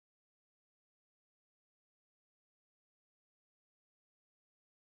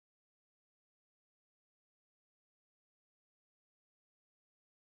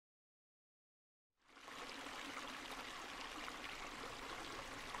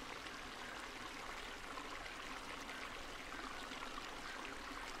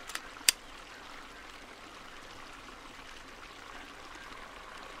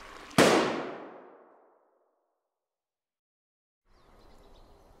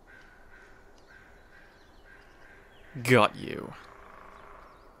Got you.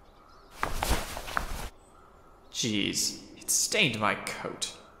 Jeez, it stained my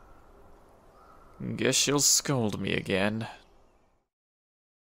coat. Guess she'll scold me again.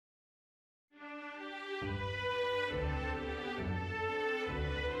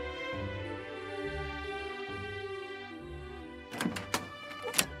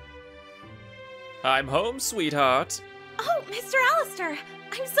 I'm home, sweetheart. Oh, Mr. Alastor!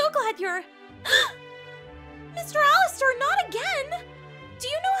 I'm so glad you're... Mr. Alastor, not again! Do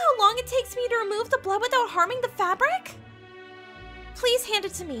you know how long it takes me to remove the blood without harming the fabric? Please hand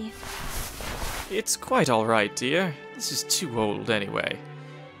it to me. It's quite alright, dear. This is too old anyway.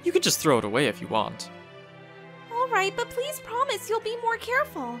 You can just throw it away if you want. Alright, but please promise you'll be more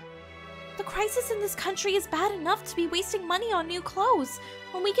careful. The crisis in this country is bad enough to be wasting money on new clothes,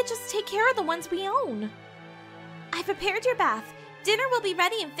 when we could just take care of the ones we own. I prepared your bath. Dinner will be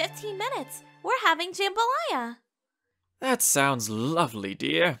ready in 15 minutes. We're having jambalaya. That sounds lovely,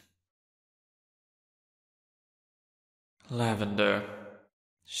 dear. Lavender.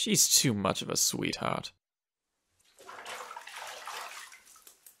 She's too much of a sweetheart.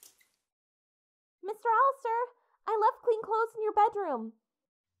 Mr. Alastor, I left clean clothes in your bedroom.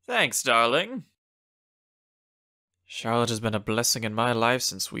 Thanks, darling. Charlotte has been a blessing in my life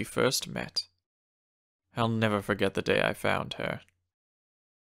since we first met. I'll never forget the day I found her.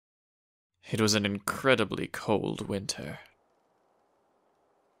 It was an incredibly cold winter.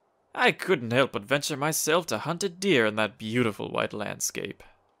 I couldn't help but venture myself to hunt a deer in that beautiful white landscape.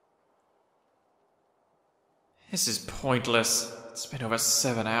 This is pointless. It's been over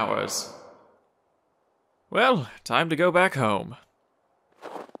 7 hours. Well, time to go back home.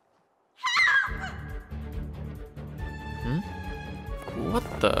 What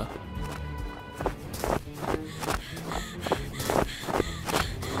the?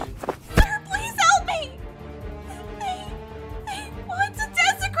 Sir, please help me! They want to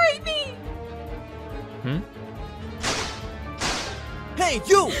desecrate me! Hey,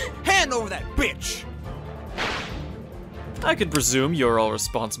 you! Hand over that bitch! I can presume you're all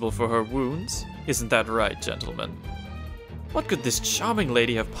responsible for her wounds. Isn't that right, gentlemen? What could this charming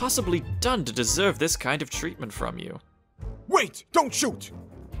lady have possibly done to deserve this kind of treatment from you? Wait! Don't shoot!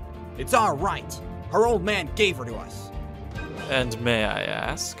 It's our right. Her old man gave her to us. And may I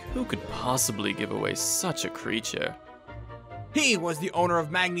ask, who could possibly give away such a creature? He was the owner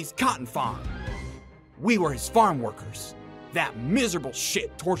of Magny's cotton farm. We were his farm workers. That miserable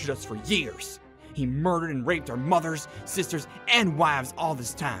shit tortured us for years. He murdered and raped our mothers, sisters, and wives all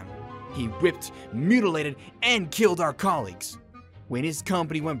this time. He whipped, mutilated, and killed our colleagues. When his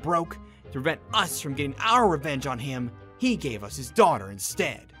company went broke, to prevent us from getting our revenge on him, he gave us his daughter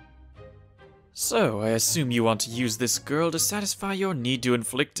instead. So, I assume you want to use this girl to satisfy your need to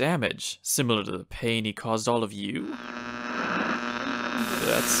inflict damage, similar to the pain he caused all of you?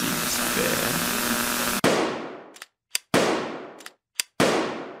 That seems fair.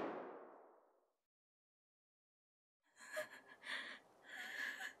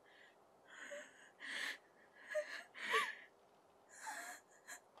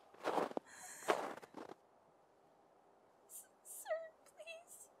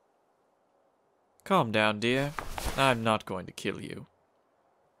 Calm down, dear. I'm not going to kill you.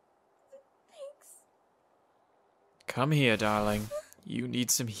 Thanks. Come here, darling. You need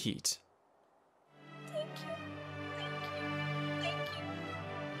some heat. Thank you. Thank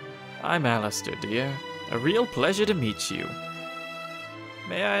you. I'm Alastor, dear. A real pleasure to meet you.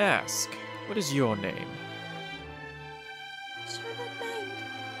 May I ask, what is your name? Charlotte.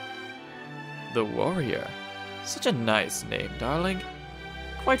 The Warrior. Such a nice name, darling.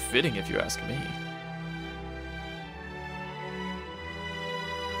 Quite fitting if you ask me.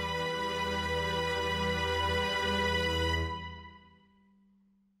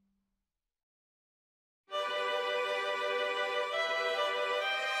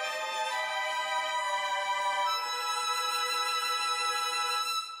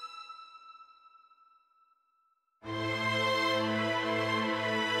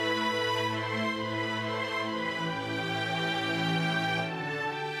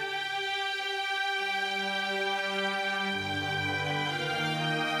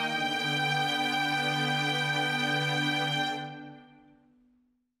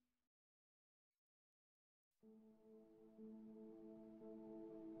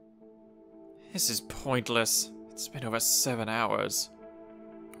 This is pointless. It's been over 7 hours.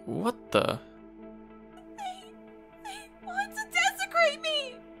 What the? They want to desecrate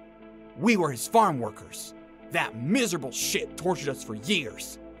me! We were his farm workers. That miserable shit tortured us for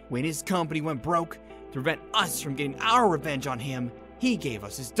years. When his company went broke, to prevent us from getting our revenge on him, he gave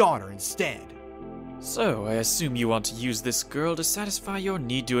us his daughter instead. So, I assume you want to use this girl to satisfy your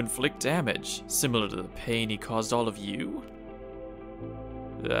need to inflict damage, similar to the pain he caused all of you?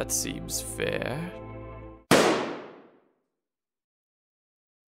 That seems fair.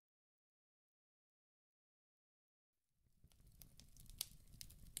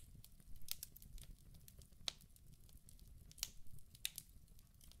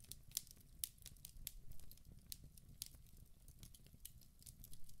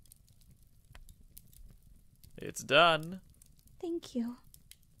 It's done. Thank you.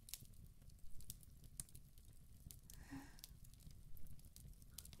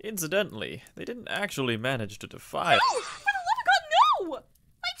 Incidentally, they didn't actually manage to defy it. No! For the love of God, no!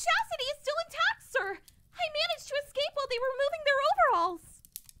 My chastity is still intact, sir! I managed to escape while they were removing their overalls!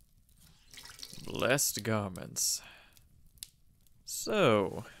 Blessed garments.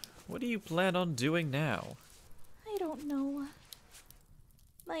 So, what do you plan on doing now? I don't know.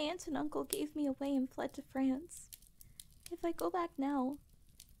 My aunt and uncle gave me away and fled to France. If I go back now,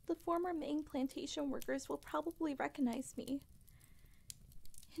 the former Ming plantation workers will probably recognize me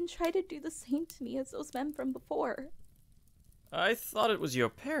and try to do the same to me as those men from before. I thought it was your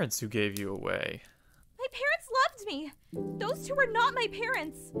parents who gave you away. My parents loved me! Those two were not my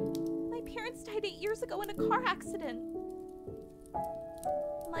parents! My parents died 8 years ago in a car accident.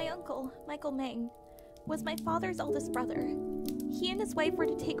 My uncle, Michael Meng, was my father's eldest brother. He and his wife were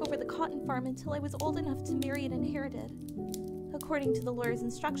to take over the cotton farm until I was old enough to marry and inherit it, according to the lawyer's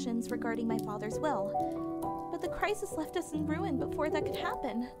instructions regarding my father's will. But the crisis left us in ruin before that could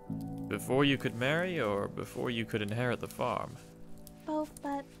happen. Before you could marry, or before you could inherit the farm? Both,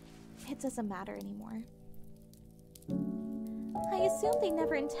 but it doesn't matter anymore. I assume they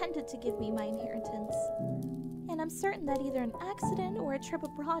never intended to give me my inheritance. And I'm certain that either an accident or a trip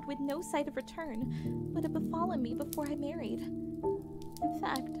abroad with no sight of return would have befallen me before I married. In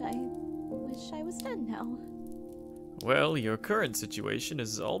fact, I wish I was dead now. Well, your current situation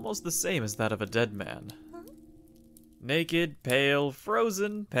is almost the same as that of a dead man. Huh? Naked, pale,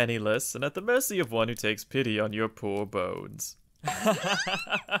 frozen, penniless, and at the mercy of one who takes pity on your poor bones.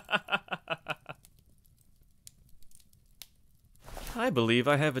 I believe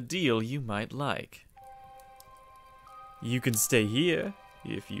I have a deal you might like. You can stay here,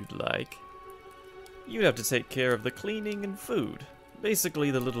 if you'd like. You'd have to take care of the cleaning and food. Basically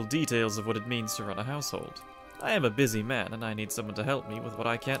the little details of what it means to run a household. I am a busy man, and I need someone to help me with what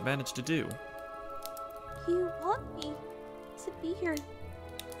I can't manage to do. You want me to be your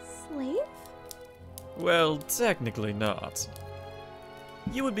slave? Well, technically not.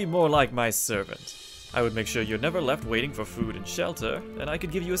 You would be more like my servant. I would make sure you're never left waiting for food and shelter, and I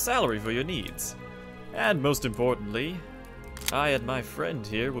could give you a salary for your needs. And most importantly, I and my friend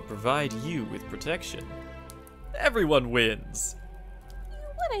here will provide you with protection. Everyone wins! You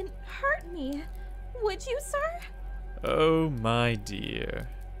wouldn't hurt me, would you, sir? Oh, my dear.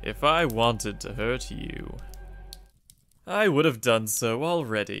 If I wanted to hurt you, I would have done so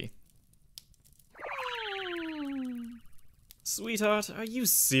already. Sweetheart, are you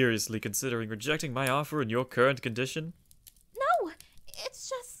seriously considering rejecting my offer in your current condition? No, it's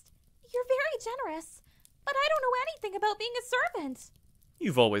just, you're very generous, but I don't know anything about being a servant.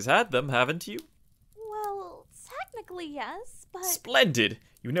 You've always had them, haven't you? Well, technically yes, but... Splendid!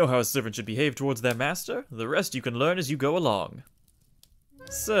 You know how a servant should behave towards their master. The rest you can learn as you go along.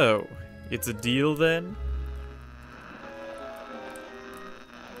 So, it's a deal then?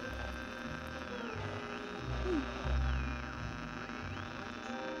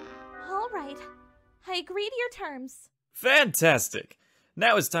 All right, I agree to your terms. Fantastic!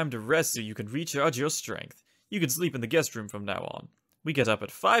 Now it's time to rest so you can recharge your strength. You can sleep in the guest room from now on. We get up at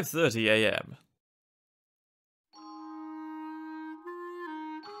 5:30 a.m. Thank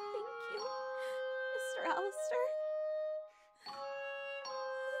you, Mr. Alastor.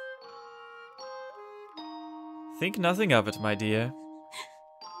 Think nothing of it, my dear.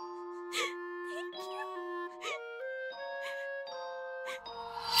 Thank you.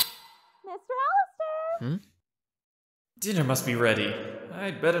 Mr. Alastor! Dinner must be ready.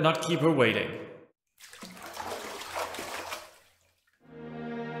 I'd better not keep her waiting.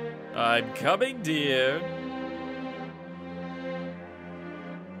 I'm coming, dear.